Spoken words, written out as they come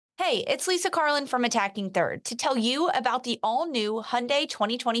Hey, it's Lisa Carlin from Attacking Third to tell you about the all-new Hyundai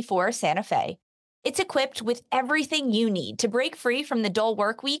 2024 Santa Fe. It's equipped with everything you need to break free from the dull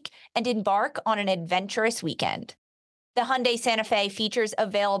work week and embark on an adventurous weekend. The Hyundai Santa Fe features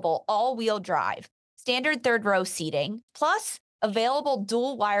available all-wheel drive, standard third-row seating, plus available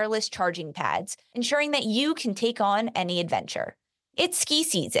dual wireless charging pads, ensuring that you can take on any adventure. It's ski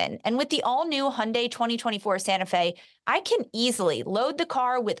season, and with the all-new Hyundai 2024 Santa Fe, I can easily load the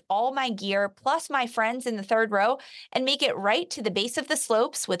car with all my gear plus my friends in the third row and make it right to the base of the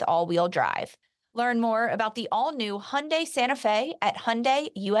slopes with all-wheel drive. Learn more about the all-new Hyundai Santa Fe at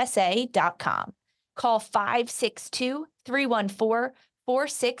HyundaiUSA.com. Call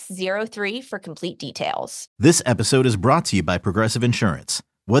 562-314-4603 for complete details. This episode is brought to you by Progressive Insurance.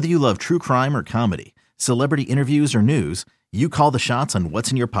 Whether you love true crime or comedy, celebrity interviews or news, you call the shots on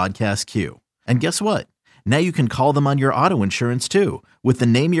what's in your podcast queue. And guess what? Now you can call them on your auto insurance too with the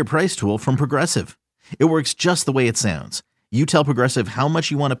Name Your Price tool from Progressive. It works just the way it sounds. You tell Progressive how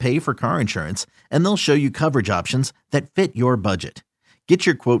much you want to pay for car insurance, and they'll show you coverage options that fit your budget. Get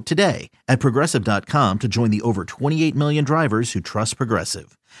your quote today at Progressive.com to join the over 28 million drivers who trust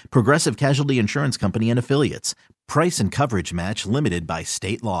Progressive. Progressive Casualty Insurance Company and Affiliates. Price and coverage match limited by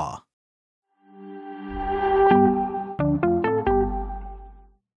state law.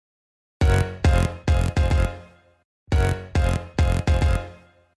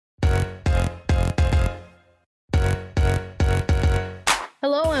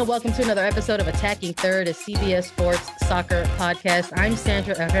 Hello and welcome to another episode of Attacking Third, a CBS Sports soccer podcast. I'm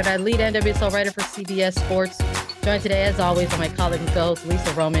Sandra Herrera, lead NWSL writer for CBS Sports. Joined today, as always, by my colleague and co-host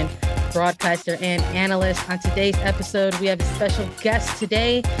Lisa Roman, broadcaster and analyst. On today's episode, we have a special guest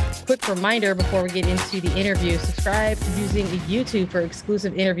today. Quick reminder before we get into the interview, subscribe using YouTube for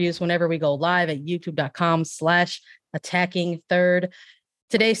exclusive interviews whenever we go live at youtube.com/attackingthird.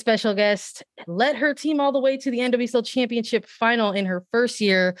 Today's special guest led her team all the way to the NWSL Championship final in her first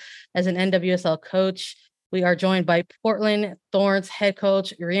year as an NWSL coach. We are joined by Portland Thorns head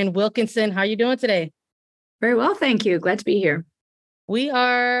coach Rhian Wilkinson. How are you doing today? Very well, thank you. Glad to be here. We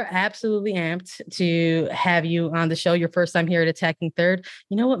are absolutely amped to have you on the show. Your first time here at Attacking Third.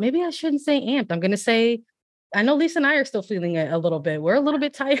 You know what? Maybe I shouldn't say amped. I'm going to say, I know Lisa and I are still feeling it a little bit. We're a little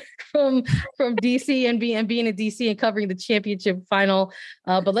bit tired from DC and being in DC and covering the championship final.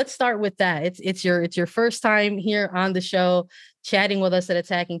 But let's start with that. It's your first time here on the show, chatting with us at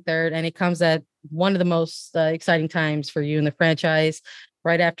Attacking Third, and it comes at one of the most exciting times for you in the franchise,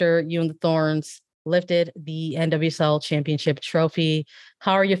 right after you and the Thorns lifted the NWSL Championship trophy.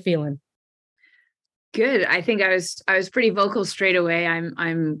 How are you feeling? Good. I think I was pretty vocal straight away.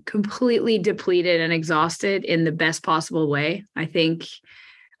 I'm completely depleted and exhausted in the best possible way. I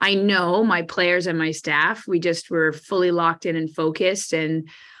know my players and my staff, we just were fully locked in and focused, and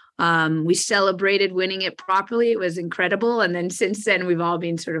we celebrated winning it properly. It was incredible. And then since then, we've all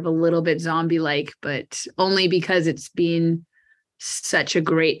been sort of a little bit zombie-like, but only because it's been such a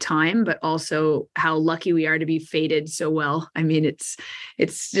great time, but also how lucky we are to be fated so well. I mean, it's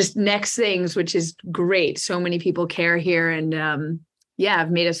just next things, which is great. So many people care here, and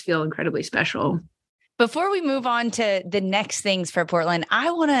have made us feel incredibly special. Before we move on to the next things for Portland, I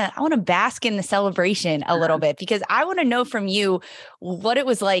want to bask in the celebration a little bit, because I want to know from you what it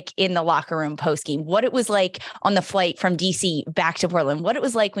was like in the locker room post-game, what it was like on the flight from DC back to Portland, what it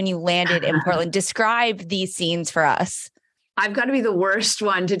was like when you landed in Portland. Describe these scenes for us. I've got to be the worst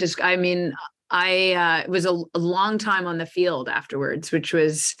one to describe. I mean, it was a long time on the field afterwards, which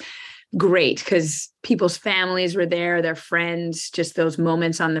was great because people's families were there, their friends, just those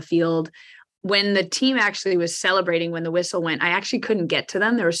moments on the field. When the team actually was celebrating, when the whistle went, I actually couldn't get to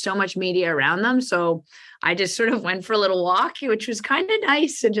them. There was so much media around them. So I just sort of went for a little walk, which was kind of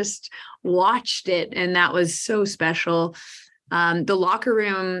nice, and just watched it. And that was so special. The locker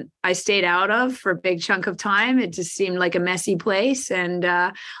room I stayed out of for a big chunk of time. It just seemed like a messy place. And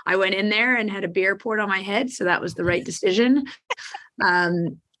I went in there and had a beer poured on my head. So that was the right decision.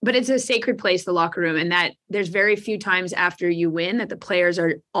 But it's a sacred place, the locker room, and that there's very few times after you win that the players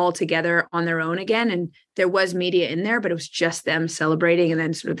are all together on their own again. And there was media in there, but it was just them celebrating. And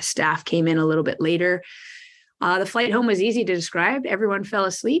then sort of the staff came in a little bit later. The flight home was easy to describe. Everyone fell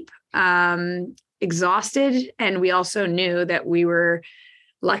asleep. Exhausted. And we also knew that we were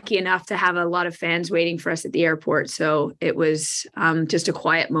lucky enough to have a lot of fans waiting for us at the airport. So it was just a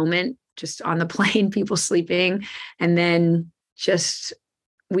quiet moment, just on the plane, people sleeping. And then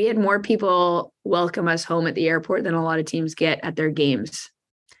we had more people welcome us home at the airport than a lot of teams get at their games.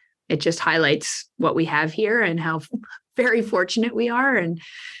 It just highlights what we have here and how very fortunate we are. And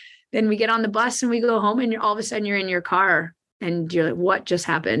then we get on the bus and we go home, and all of a sudden you're in your car and you're like, what just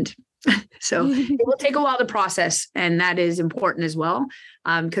happened? So it will take a while to process, and that is important as well,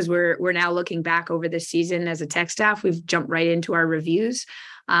 because we're now looking back over this season as a tech staff. We've jumped right into our reviews,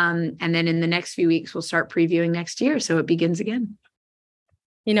 and then in the next few weeks we'll start previewing next year, so it begins again.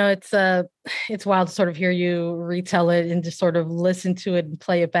 It's wild to sort of hear you retell it and just sort of listen to it and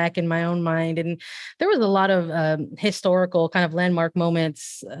play it back in my own mind. And there was a lot of historical kind of landmark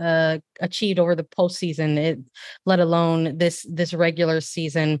moments achieved over the postseason, let alone this regular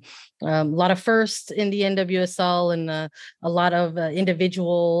season. A lot of firsts in the NWSL and a lot of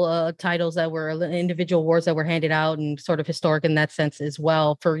individual titles individual awards that were handed out, and sort of historic in that sense as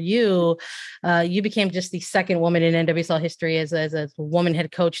well. For you, you became just the second woman in NWSL history as a woman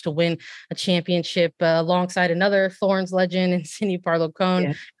head coach to win a championship alongside another Thorns legend and Cindy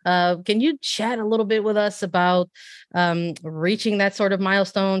Parlow-Cone. Yeah. Can you chat a little bit with us about reaching that sort of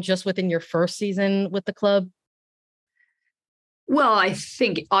milestone just within your first season with the club? Well, I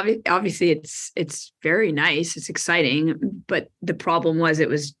think obviously it's very nice. It's exciting, but the problem was it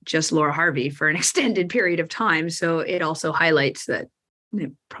was just Laura Harvey for an extended period of time. So it also highlights that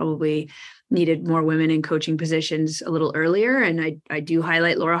it probably needed more women in coaching positions a little earlier. And I do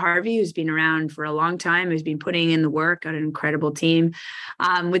highlight Laura Harvey, who's been around for a long time, who's been putting in the work, got an incredible team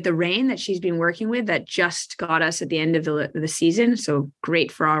with the Reign that she's been working with that just got us at the end of the season. So great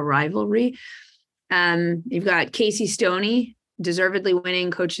for our rivalry. You've got Casey Stoney, deservedly winning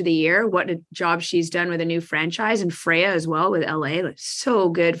Coach of the Year. What a job she's done with a new franchise, and Freya as well with LA. So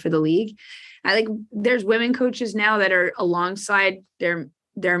good for the league. I think there's women coaches now that are alongside their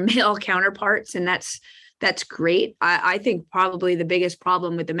male counterparts, and that's great. I think probably the biggest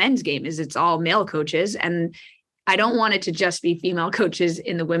problem with the men's game is it's all male coaches, and I don't want it to just be female coaches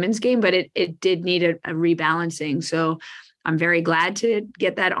in the women's game, but it did need a rebalancing. So I'm very glad to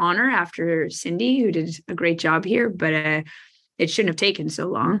get that honor after Cindy, who did a great job here, but it shouldn't have taken so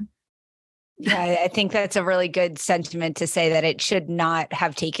long. Yeah, I think that's a really good sentiment to say that it should not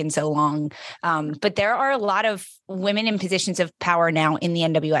have taken so long. But there are a lot of women in positions of power now in the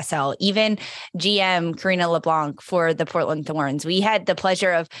NWSL, even GM Karina LeBlanc for the Portland Thorns. We had the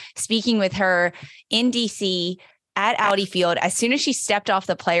pleasure of speaking with her in DC at Audi Field as soon as she stepped off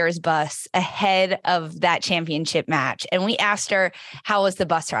the players' bus ahead of that championship match. And we asked her, how was the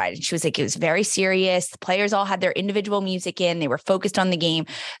bus ride? And she was like, it was very serious. The players all had their individual music in. They were focused on the game.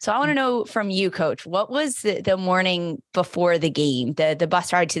 So I want to know from you, Coach, what was the morning before the game, the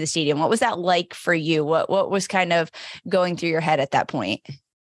bus ride to the stadium? What was that like for you? What was kind of going through your head at that point?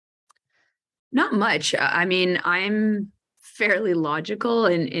 Not much. I mean, I'm fairly logical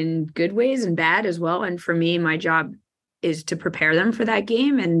in good ways and bad as well. And for me, my job is to prepare them for that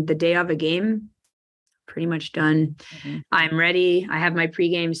game. And the day of a game, pretty much done. Mm-hmm. I'm ready. I have my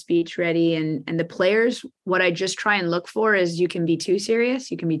pregame speech ready. And the players, what I just try and look for is you can be too serious,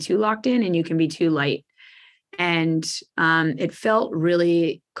 you can be too locked in, and you can be too light. And it felt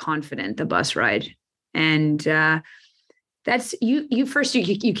really confident, the bus ride. And that's you first,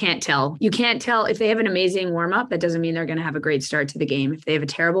 you can't tell. You can't tell if they have an amazing warm up. That doesn't mean they're going to have a great start to the game. If they have a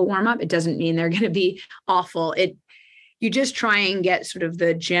terrible warm up, it doesn't mean they're going to be awful. You just try and get sort of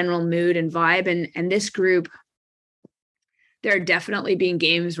the general mood and vibe. And this group, there are definitely been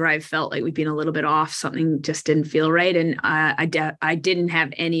games where I've felt like we've been a little bit off. Something just didn't feel right. And I didn't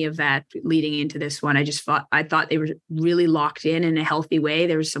have any of that leading into this one. I thought they were really locked in a healthy way.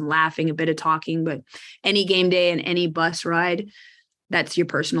 There was some laughing, a bit of talking, but any game day and any bus ride, that's your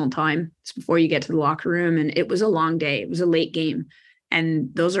personal time. It's before you get to the locker room. And it was a long day. It was a late game.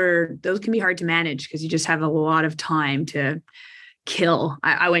 And those can be hard to manage because you just have a lot of time to kill.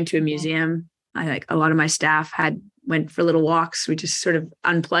 I went to a museum. A lot of my staff went for little walks. We just sort of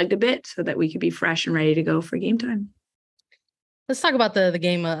unplugged a bit so that we could be fresh and ready to go for game time. Let's talk about the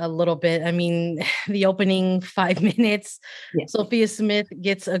game a little bit. I mean, the opening 5 minutes, yeah. Sophia Smith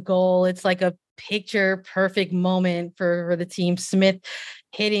gets a goal. It's like a picture perfect moment for the team. Smith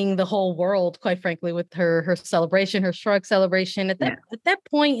hitting the whole world, quite frankly, with her celebration, her shrug celebration. At that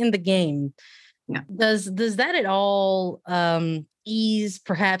point in the game, does that at all ease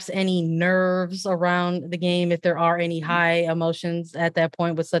perhaps any nerves around the game if there are any high emotions at that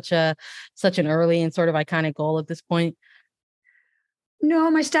point with such an early and sort of iconic goal at this point?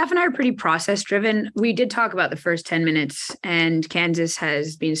 No, my staff and I are pretty process driven. We did talk about the first 10 minutes, and Kansas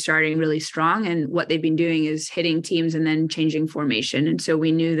has been starting really strong, and what they've been doing is hitting teams and then changing formation. And so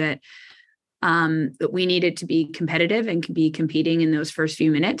we knew that we needed to be competitive and be competing in those first few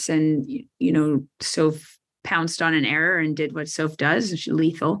minutes. And, Soph pounced on an error and did what Soph does. She's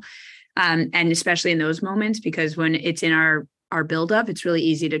lethal. And especially in those moments, because when it's in our buildup, it's really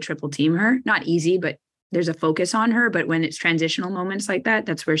easy to triple team her. Not easy, but there's a focus on her, but when it's transitional moments like that,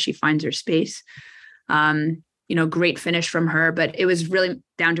 that's where she finds her space. Great finish from her, but it was really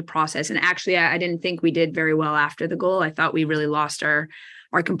down to process. And actually, I didn't think we did very well after the goal. I thought we really lost our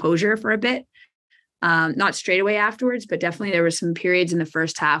composure for a bit. Not straight away afterwards, but definitely there were some periods in the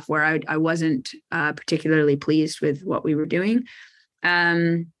first half where I wasn't particularly pleased with what we were doing.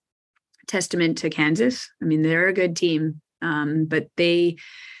 Testament to Kansas. I mean, they're a good team, but they've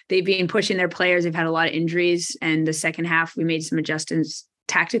been pushing their players. They've had a lot of injuries, and the second half we made some adjustments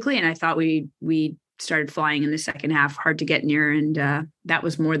tactically, and I thought we started flying in the second half, hard to get near, and that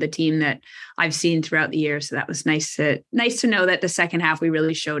was more the team that I've seen throughout the year. So that was nice to know that the second half we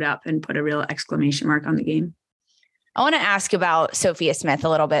really showed up and put a real exclamation mark on the game. I want to ask about Sophia Smith a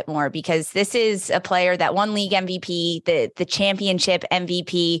little bit more, because this is a player that won league MVP, the championship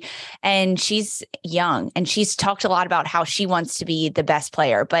MVP, and she's young, and she's talked a lot about how she wants to be the best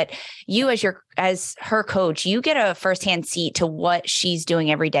player. But you, as her coach, you get a firsthand seat to what she's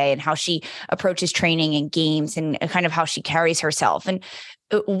doing every day and how she approaches training and games and kind of how she carries herself. And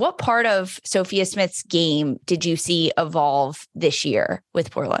what part of Sophia Smith's game did you see evolve this year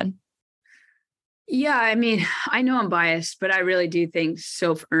with Portland? Yeah, I mean, I know I'm biased, but I really do think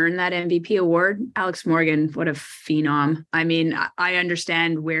Soph earned that MVP award. Alex Morgan, what a phenom. I mean, I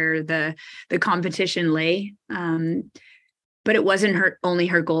understand where the competition lay, but it wasn't only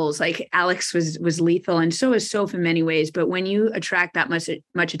her goals. Like, Alex was lethal, and so is Soph in many ways. But when you attract that much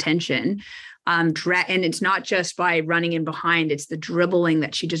attention, and it's not just by running in behind, it's the dribbling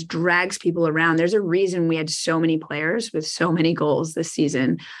that she just drags people around. There's a reason we had so many players with so many goals this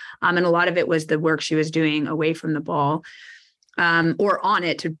season. And a lot of it was the work she was doing away from the ball, or on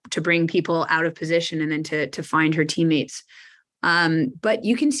it to bring people out of position and then to find her teammates. But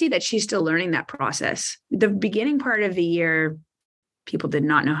you can see that she's still learning that process. The beginning part of the year, people did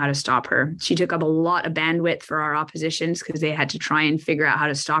not know how to stop her. She took up a lot of bandwidth for our oppositions because they had to try and figure out how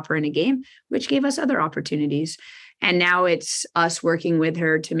to stop her in a game, which gave us other opportunities. And now it's us working with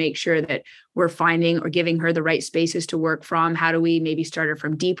her to make sure that we're finding or giving her the right spaces to work from. How do we maybe start her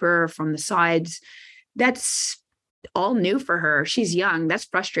from deeper, from the sides? That's all new for her. She's young. That's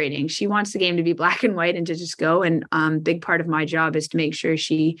frustrating. She wants the game to be black and white and to just go. And big part of my job is to make sure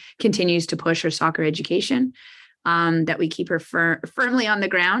she continues to push her soccer education, that we keep her firmly on the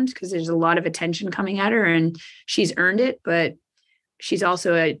ground, because there's a lot of attention coming at her and she's earned it. But she's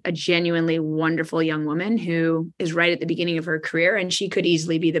also a genuinely wonderful young woman who is right at the beginning of her career, and she could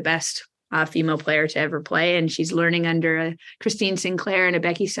easily be the best female player to ever play. And she's learning under a Christine Sinclair and a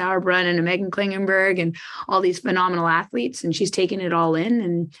Becky Sauerbrunn and a Megan Klingenberg and all these phenomenal athletes. And she's taken it all in,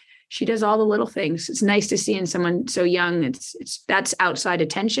 and she does all the little things. It's nice to see in someone so young. That's outside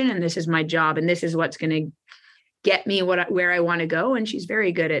attention, and this is my job, and this is what's going to get me where I want to go. And she's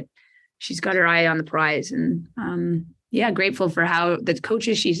very good at. She's got her eye on the prize, and grateful for how the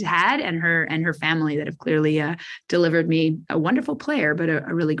coaches she's had and her family that have clearly delivered me a wonderful player, but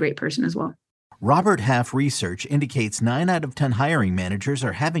a really great person as well. Robert Half research indicates 9 out of 10 hiring managers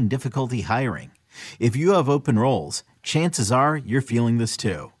are having difficulty hiring. If you have open roles, chances are you're feeling this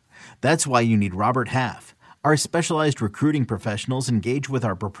too. That's why you need Robert Half. Our specialized recruiting professionals engage with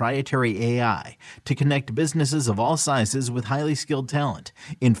our proprietary AI to connect businesses of all sizes with highly skilled talent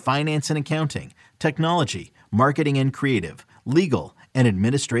in finance and accounting, technology, marketing and creative, legal, and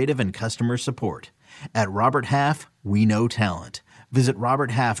administrative and customer support. At Robert Half, we know talent. Visit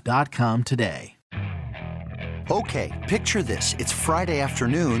roberthalf.com today. Okay, picture this. It's Friday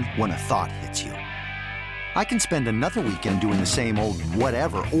afternoon when a thought hits you. I can spend another weekend doing the same old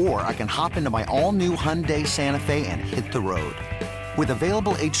whatever, or I can hop into my all-new Hyundai Santa Fe and hit the road. With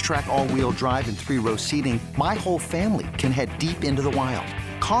available H-Track all-wheel drive and 3-row seating, my whole family can head deep into the wild.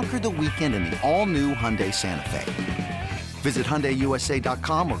 Conquer the weekend in the all-new Hyundai Santa Fe. Visit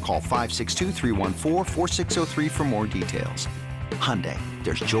HyundaiUSA.com or call 562-314-4603 for more details. Hyundai,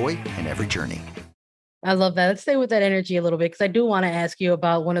 there's joy in every journey. I love that. Let's stay with that energy a little bit, because I do want to ask you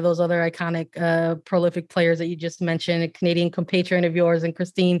about one of those other iconic, prolific players that you just mentioned, a Canadian compatriot of yours, and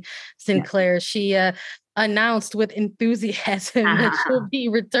Christine Sinclair. She announced with enthusiasm that she'll be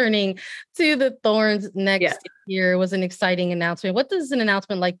returning to the Thorns next year. It was an exciting announcement. What does an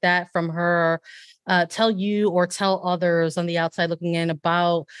announcement like that from her tell you or tell others on the outside looking in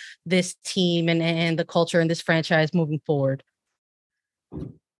about this team and the culture and this franchise moving forward?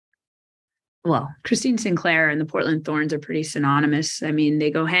 Well, Christine Sinclair and the Portland Thorns are pretty synonymous. I mean, they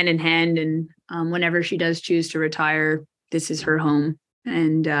go hand in hand, and whenever she does choose to retire, this is her home.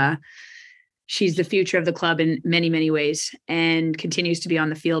 And she's the future of the club in many, many ways, and continues to be on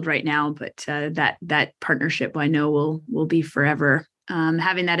the field right now. But that partnership, I know, will be forever.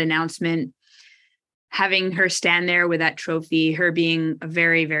 Having that announcement having her stand there with that trophy, her being a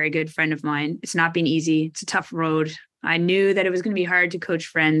very, very good friend of mine. It's not been easy. It's a tough road. I knew that it was going to be hard to coach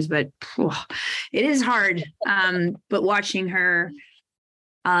friends, but it is hard. But watching her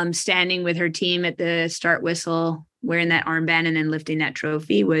standing with her team at the start whistle, wearing that armband and then lifting that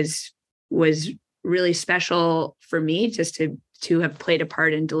trophy was really special for me, just to have played a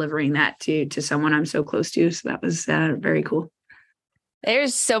part in delivering that to someone I'm so close to. So that was very cool.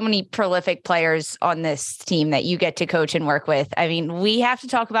 There's so many prolific players on this team that you get to coach and work with. I mean, we have to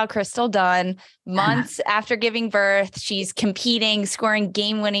talk about Crystal Dunn. Months after giving birth, she's competing, scoring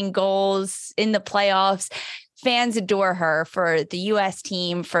game-winning goals in the playoffs. Fans adore her for the U.S.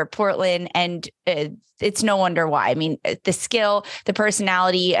 team, for Portland, and it's no wonder why. I mean, the skill, the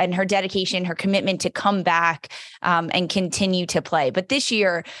personality, and her dedication, her commitment to come back and continue to play. But this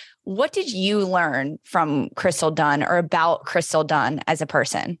year, what did you learn from Crystal Dunn or about Crystal Dunn as a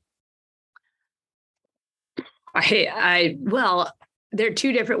person? Well, there are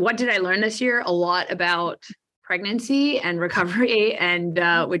two different. What did I learn this year? A lot about pregnancy and recovery, and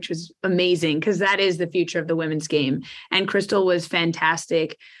which was amazing, because that is the future of the women's game. And Crystal was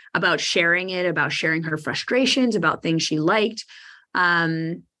fantastic about sharing it, about sharing her frustrations, about things she liked.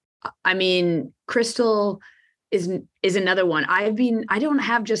 I mean, Crystal is another one. I don't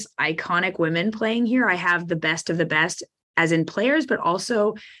have just iconic women playing here. I have the best of the best, as in players, but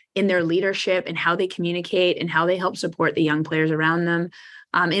also in their leadership and how they communicate and how they help support the young players around them.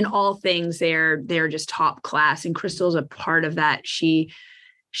 In all things, they're just top class. And Crystal's a part of that. She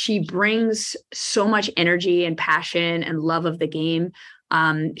brings so much energy and passion and love of the game.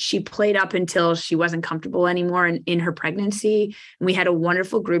 She played up until she wasn't comfortable anymore in her pregnancy. And we had a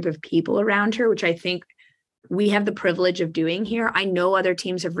wonderful group of people around her, which I think we have the privilege of doing here. I know other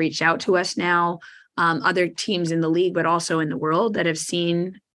teams have reached out to us now, other teams in the league, but also in the world, that have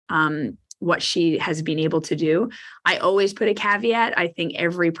seen what she has been able to do. I always put a caveat. I think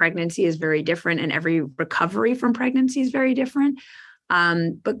every pregnancy is very different, and every recovery from pregnancy is very different.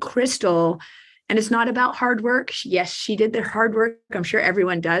 But Crystal, and it's not about hard work. Yes, she did the hard work. I'm sure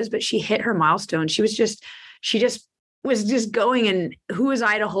everyone does, but she hit her milestone. She was just going, and who was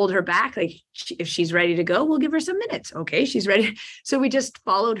I to hold her back? Like, if she's ready to go, we'll give her some minutes. Okay, she's ready. So we just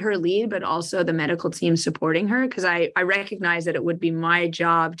followed her lead, but also the medical team supporting her, because I recognized that it would be my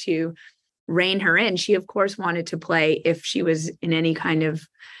job to rein her in. She, of course, wanted to play if she was in any kind of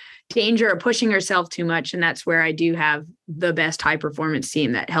danger or pushing herself too much. And that's where I do have the best high performance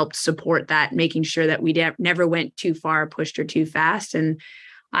team that helped support that, making sure that we never went too far, pushed her too fast. And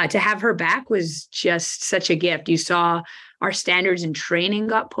to have her back was just such a gift. You saw our standards in training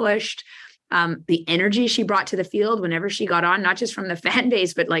got pushed. The energy she brought to the field whenever she got on, not just from the fan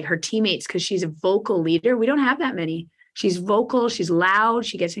base, but like her teammates, because she's a vocal leader. We don't have that many. She's vocal, she's loud,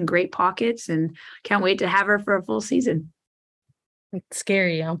 she gets in great pockets, and can't wait to have her for a full season. It's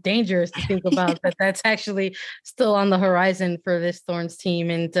scary. How dangerous to think about that. That's actually still on the horizon for this Thorns team.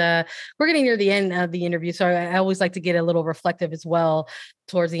 And we're getting near the end of the interview. So I always like to get a little reflective as well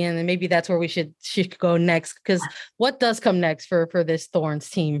towards the end. And maybe that's where we should go next, because what does come next for this Thorns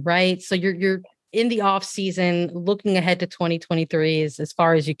team, right? So you're in the off season, looking ahead to 2023 as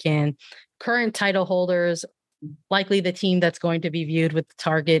far as you can. Current title holders, likely the team that's going to be viewed with the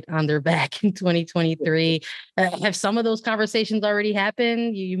target on their back in 2023. Have some of those conversations already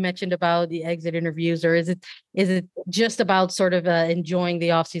happened? You mentioned about the exit interviews, or is it just about sort of enjoying the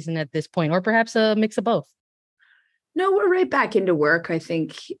offseason at this point, or perhaps a mix of both? No, we're right back into work. I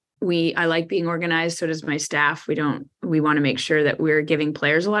think I like being organized. So does my staff. We want to make sure that we're giving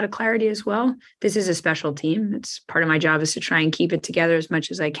players a lot of clarity as well. This is a special team. It's part of my job is to try and keep it together as much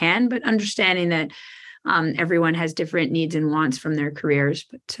as I can, but understanding that everyone has different needs and wants from their careers.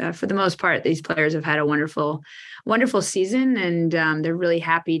 But for the most part, these players have had a wonderful, wonderful season, and they're really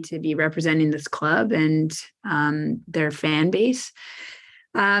happy to be representing this club and their fan base.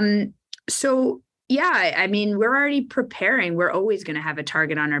 So, yeah, I mean, we're already preparing. We're always going to have a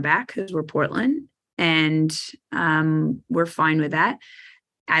target on our back because we're Portland, and we're fine with that.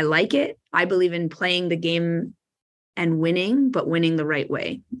 I like it. I believe in playing the game and winning, but winning the right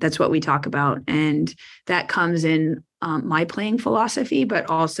way. That's what we talk about. And that comes in my playing philosophy, but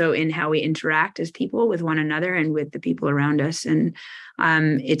also in how we interact as people with one another and with the people around us. And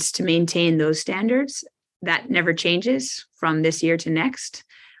it's to maintain those standards. That never changes from this year to next.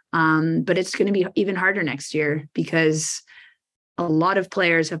 But it's going to be even harder next year, because a lot of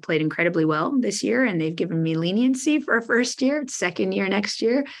players have played incredibly well this year, and they've given me leniency for a first year, second year next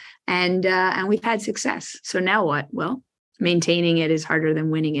year. And we've had success. So now what? Well, maintaining it is harder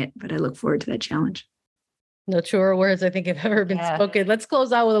than winning it, but I look forward to that challenge. No truer words, I think, have ever been spoken. Let's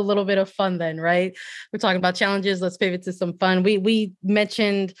close out with a little bit of fun then, right? We're talking about challenges. Let's pivot to some fun. We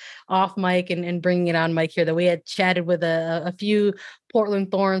mentioned off mic and bringing it on mic here that we had chatted with a few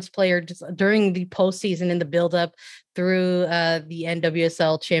Portland Thorns players during the postseason in the buildup through the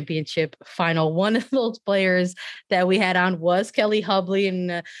NWSL championship final. One of those players that we had on was Kelly Hubley,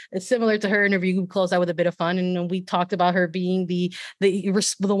 and similar to her interview, we closed out with a bit of fun. And we talked about her being the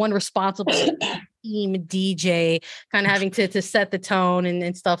one responsible team DJ, kind of having to set the tone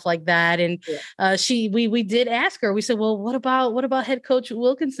and stuff like that. And we did ask her, we said, well, what about head coach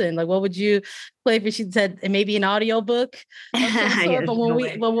Wilkinson? Like, what would you play if she said maybe an audiobook? But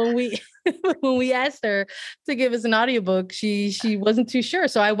when we asked her to give us an audiobook, she wasn't too sure.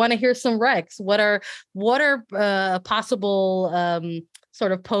 So I want to hear some recs. What are possible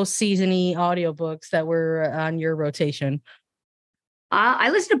sort of postseason-y audiobooks that were on your rotation? I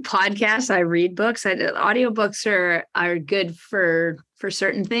listen to podcasts. I read books. Audiobooks are good for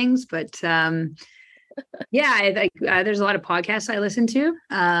certain things, but there's a lot of podcasts I listen to,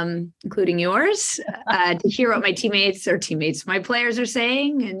 including yours, to hear what my players are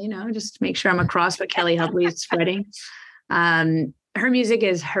saying, and just to make sure I'm across what Kelly Hubley is spreading. Her music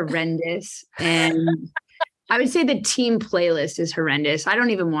is horrendous, and I would say the team playlist is horrendous. I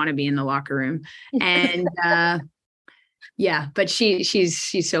don't even want to be in the locker room, and but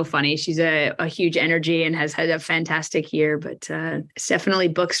she's so funny. She's a huge energy and has had a fantastic year, but it's definitely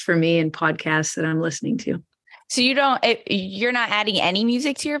books for me and podcasts that I'm listening to. So you're not adding any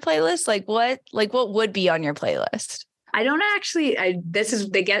music to your playlist? What would be on your playlist? I don't actually,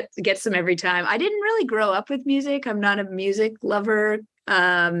 they gets them every time. I didn't really grow up with music. I'm not a music lover.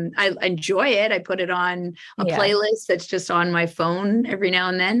 I enjoy it. I put it on a playlist that's just on my phone every now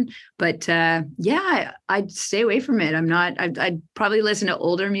and then, but I'd stay away from it. I'd probably listen to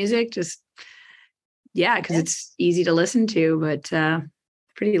older music because it's easy to listen to, but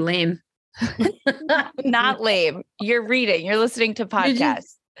pretty lame. Not lame. You're reading, you're listening to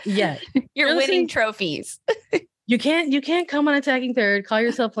podcasts. You're winning trophies. You can't come on Attacking Third, call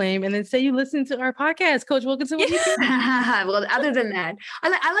yourself lame, and then say you listen to our podcast. Coach Wilkinson, what do you think? Well, other than that,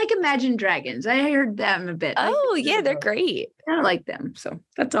 I like Imagine Dragons. I heard them a bit. They're great. I like them. So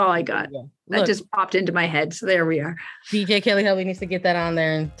that's all I got. That just popped into my head. So there we are. DJ Kelly Hubley needs to get that on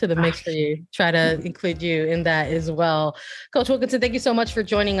there and to the mix for you. Try to include you in that as well. Coach Wilkinson, thank you so much for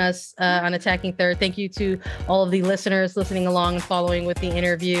joining us on Attacking Third. Thank you to all of the listeners listening along and following with the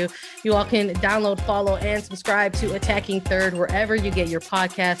interview. You all can download, follow, and subscribe to Attacking Third wherever you get your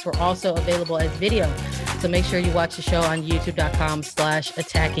podcasts. We're also available as video. So make sure you watch the show on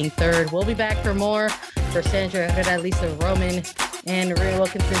youtube.com/Attacking Third. We'll be back for more. For Sandra Herrera, Lisa Roman, and Rhian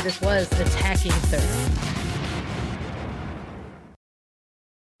Wilkinson, this was Attacking Third.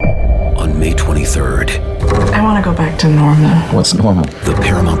 On May 23rd, I want to go back to normal. What's normal? the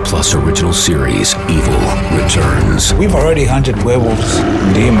Paramount Plus original series, Evil, returns. We've already hunted werewolves,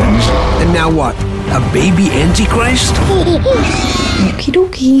 demons. And now what? A baby Antichrist? Okie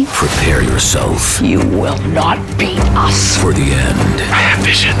dokie. Prepare yourself. You will not beat us. For the end. I have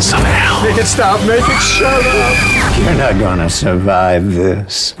visions of hell. Make it stop. Make it shut up. You're not gonna survive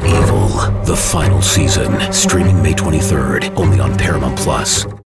this. Evil, the final season. Streaming May 23rd, only on Paramount Plus.